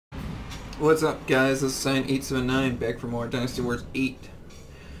What's up, guys? This is Sign879 back for more Dynasty Wars 8.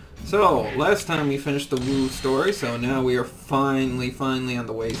 So, last time we finished the Wu story, so now we are finally on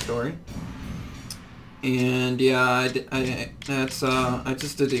the Wei story. And yeah, I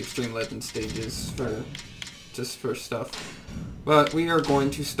just did the Extreme Legend stages for stuff. But we are going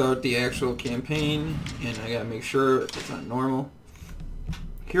to start the actual campaign, and I gotta make sure it's not normal.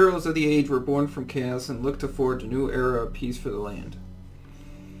 Heroes of the age were born from chaos and look to forge a new era of peace for the land.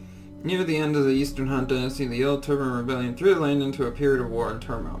 Near the end of the Eastern Han Dynasty, the Yellow Turban Rebellion threw the land into a period of war and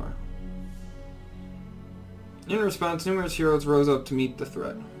turmoil. In response, numerous heroes rose up to meet the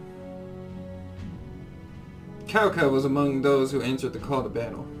threat. Cao Cao was among those who answered the call to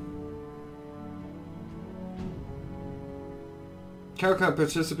battle. Cao Cao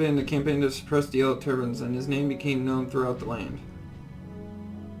participated in the campaign to suppress the Yellow Turbans, and his name became known throughout the land.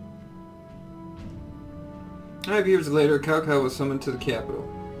 5 years later, Cao Cao was summoned to the capital.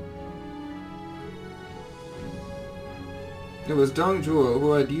 It was Dong Zhuo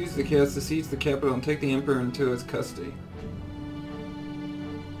who had used the chaos to seize the capital and take the emperor into his custody.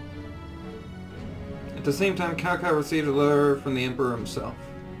 At the same time, Cao Cao received a letter from the emperor himself.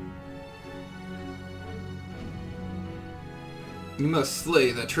 You must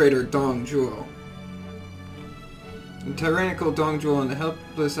slay the traitor Dong Zhuo. The tyrannical Dong Zhuo and the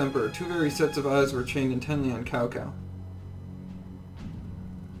helpless emperor, two very sets of eyes were trained intently on Cao Cao.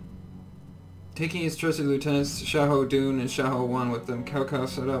 Taking his trusted lieutenants Xiahou Dun and Xiahou Wan with them, Cao Cao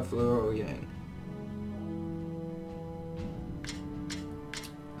set out for Luo Yang.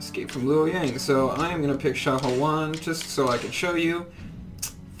 Escape from Luo Yang. So I am going to pick Xiahou Wan just so I can show you.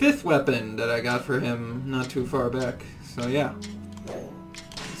 5th weapon that I got for him not too far back. So yeah.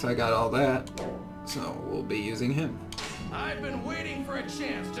 So I got all that. So we'll be using him. I've been waiting for a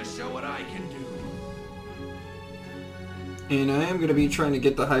chance to show what I can do. And I am going to be trying to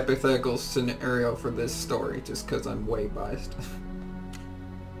get the hypothetical scenario for this story, just because I'm way biased.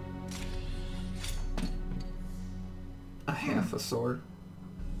 A half a sword.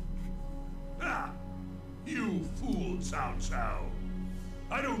 Ah! You fool, Cao Cao.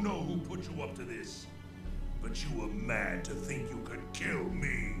 I don't know who put you up to this, but you were mad to think you could kill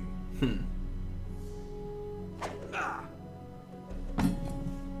me. Ah!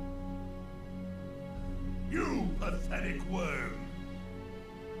 You pathetic worm!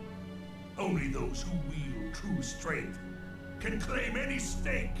 Only those who wield true strength can claim any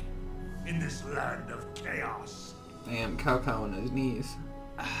stake in this land of chaos. Damn, Cao Cao on his knees.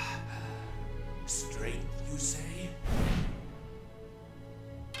 Strength, you say?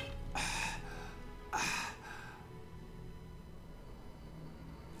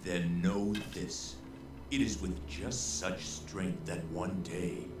 Then know this. It is with just such strength that one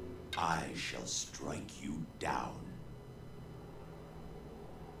day I shall strike you down.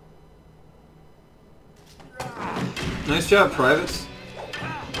 Nice job, privates.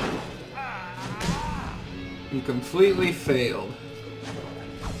 You completely failed.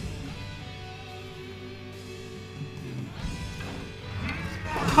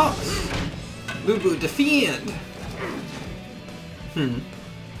 Toss! Lubu, defend!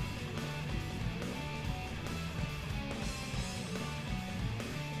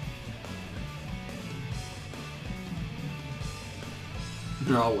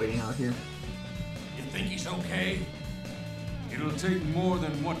 They're all waiting out here. You think he's okay? It'll take more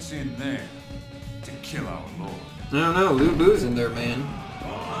than what's in there to kill our lord. I don't know, Lubu's in there, man.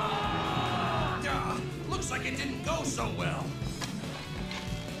 Looks like it didn't go so well.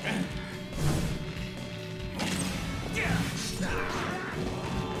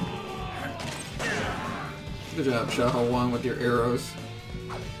 Good job, Xiahou Wan, with your arrows.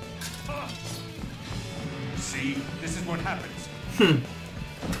 See, this is what happens.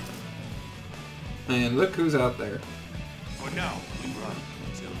 And look who's out there. For now, we run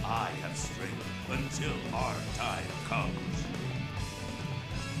until I have strength, until our time comes.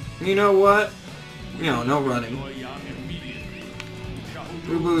 You know what? No running.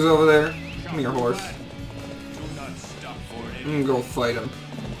 Lubu's over there. Come here, horse. I'm gonna go fight him.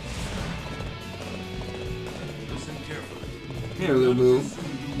 Here, Lubu.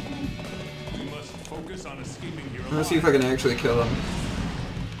 I'm gonna see if I can actually kill him.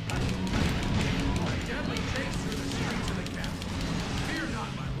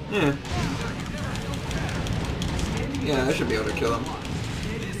 Yeah. Yeah, I should be able to kill him.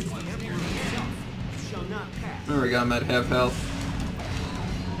 There we go, I'm at half health.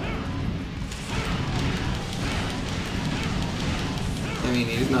 I mean,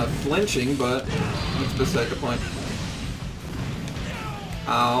 he's not flinching, but that's beside the point.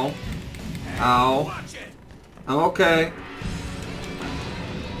 Ow. Ow. I'm okay.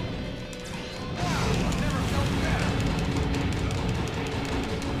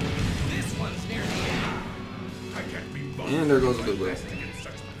 And there goes Lulu. I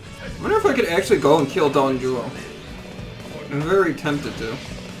wonder if I could actually go and kill Don Julo. I'm very tempted to.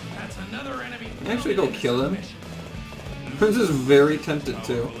 That's another enemy. Actually go kill him. I'm just very tempted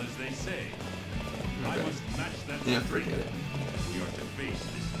to. Powerful as they say. I Okay. must match that Yeah, strength. forget it. We are to face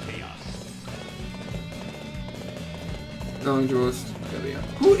this chaos. Don Julo's gonna be up.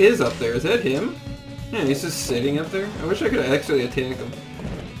 Who is up there? Is that him? Yeah, he's just sitting up there. I wish I could actually attack him.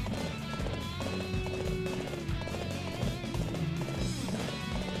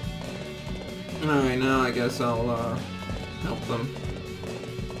 Alright, now I guess I'll help them.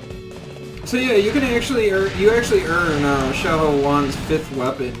 So yeah, you can actually earn Xiahou Wan's 5th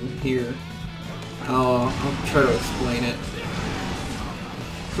weapon here. I'll try to explain it.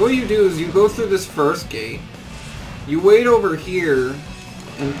 So what you do is you go through this first gate, you wait over here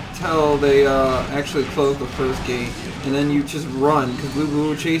until they actually close the first gate, and then you just run, because Lulu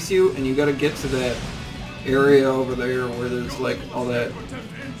will chase you, and you gotta get to that area over there where there's like all that,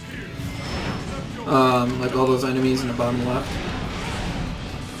 like all those enemies in the bottom left.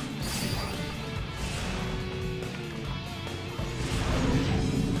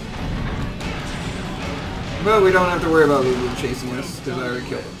 But we don't have to worry about Lulu chasing us, because I already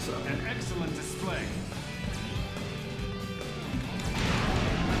killed him, so. An excellent display.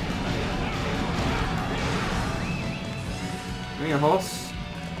 Give me a horse.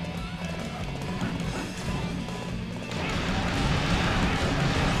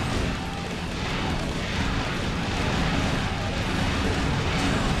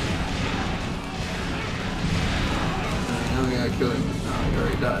 Now we gotta kill him. Oh, he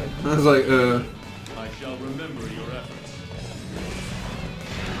already died. I was like, I shall remember your efforts.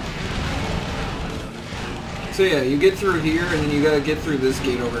 So yeah, you get through here, and then you gotta get through this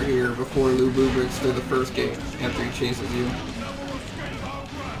gate over here before Lu Bu breaks through the first gate after he chases you.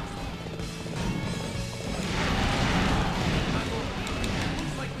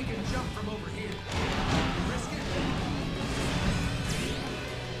 Looks like we can jump from over here. Risk it.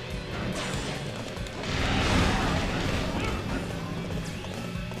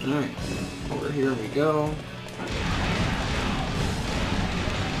 Alright, over here we go. Alright.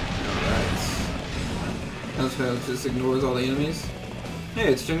 That's how it just ignores all the enemies.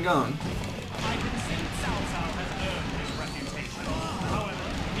 Hey, it's Jin Gong. I concede Cao Cao has earned his reputation. However,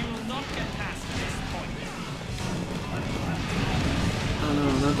 he will not get past this point. Oh no,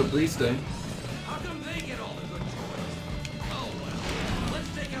 not the Breeze Day. How come they get all the good toys? Oh well.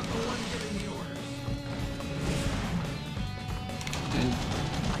 Let's take out the one giving the orders. And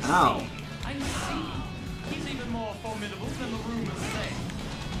ow. I see. He's even more formidable than the rumors say.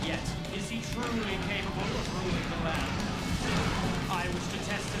 Yet, is he truly capable of ruling the land? I wish to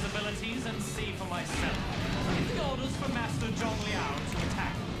test his abilities and see for myself. Give the orders for Master Zhong Liao to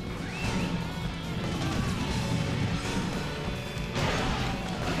attack.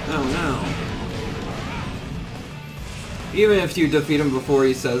 Oh no. Even if you defeat him before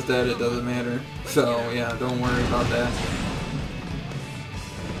he says that, it doesn't matter. So yeah, don't worry about that.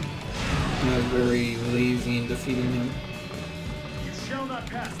 I was very lazy in defeating him. You shall not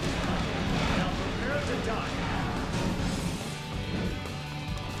pass this time. Now prepare to die.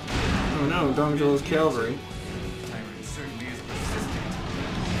 Oh no, Dong Zhuo's cavalry. Tyrant certainly is persistent.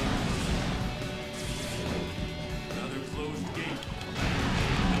 Another closed gate.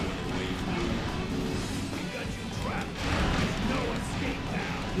 No other way through. We got you trapped. There's no escape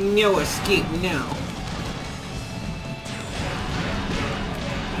now. No escape now.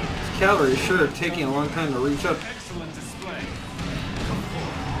 This cavalry is sure taking a long time to reach up. Excellent display.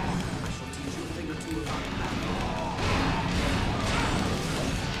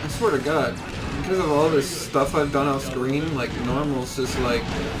 I swear to God, because of all this stuff I've done off screen, like normal's just like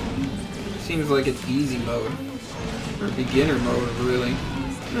seems like it's easy mode or beginner mode really.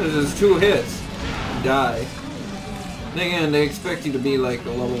 There's just 2 hits, you die. Then again, they expect you to be like a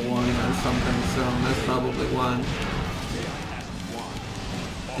level 1 or something, so that's probably why.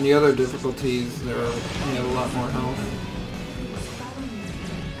 And the other difficulties, you have a lot more health.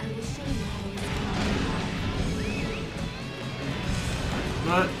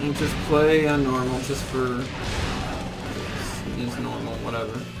 But you just play on normal, just for is normal,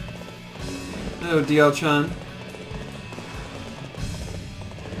 whatever. Oh, Diao-chan.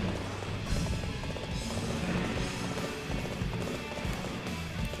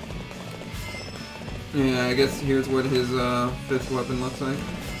 Yeah, I guess here's what his 5th weapon looks like.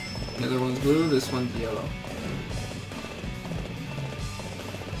 The other one's blue, this one's yellow.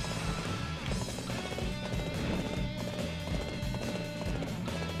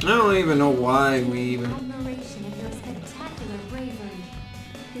 I don't even know why we even...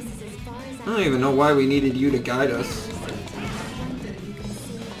 I don't even know why we needed you to guide us.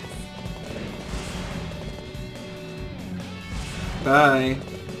 Bye.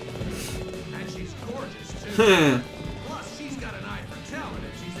 And she's gorgeous, too. Plus, she's got an eye for talent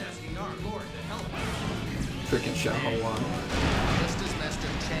if she's asking our lord to help her. Freaking Xiaohou. Just as Master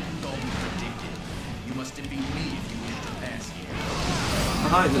Chen Gong predicted, you must defeat me if you wish to pass here.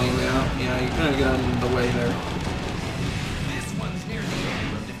 Hi, Zhang Liao. Yeah, you kind of got in the way there. This one's near the end.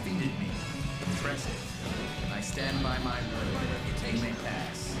 You have defeated me. Impressive. I stand by my word. You may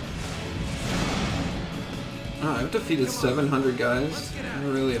pass. Oh, I've defeated 700 guys. I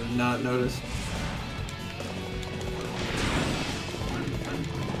really have not noticed.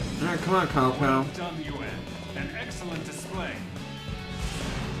 Alright, come on, Cao Cao. Well done, Yuan. An excellent display.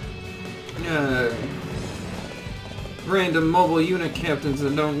 Yay. Random mobile unit captains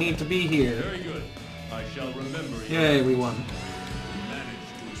that don't need to be here. Very good. I shall remember you. Yay, we won. You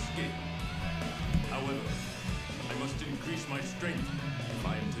managed to escape. However, I must increase my strength if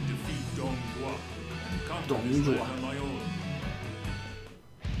I am to defeat Dong Zhuo and conquer Dong this Zhuo. land on my own.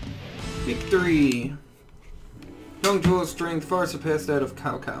 Victory! Dong Zhuo's strength far surpassed that of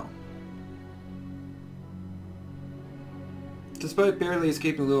Cao Cao. Despite barely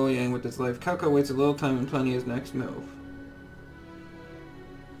escaping Luo Yang with his life, Cao Cao waits a little time and planning his next move.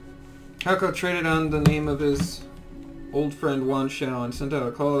 Cao Cao traded on the name of his old friend Wan Xiao and sent out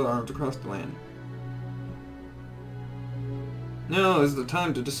a call to arms across the land. Now is the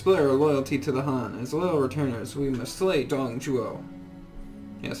time to display our loyalty to the Han. As loyal returners, we must slay Dong Zhuo.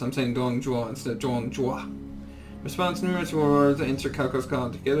 Yes, I'm saying Dong Zhuo instead of Dong Zhuo. In response to numerous warlords that answered Cao Cao's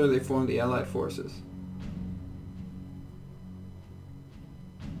call, together they formed the Allied forces.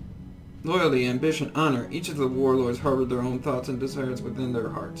 Loyalty, ambition, honor. Each of the warlords harbored their own thoughts and desires within their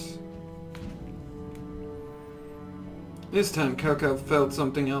hearts. This time, Cao Cao felt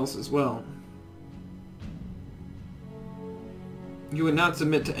something else as well. He would not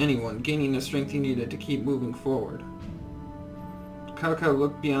submit to anyone, gaining the strength he needed to keep moving forward. Cao Cao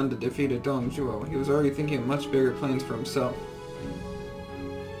looked beyond the defeat of Dong Zhuo. He was already thinking of much bigger plans for himself.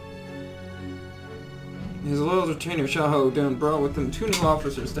 His loyal retainer Xiahou Dun brought with him 2 new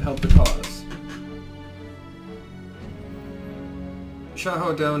officers to help the cause.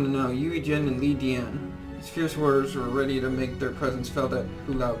 Xiahou Dun and now Yui Jin and Li Dian. His fierce warriors were ready to make their presence felt at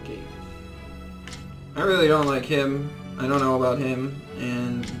Hulao Gate. I really don't like him. I don't know about him,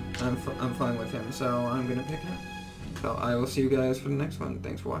 and I'm fine with him, so I'm gonna pick him. So I will see you guys for the next one.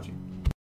 Thanks for watching.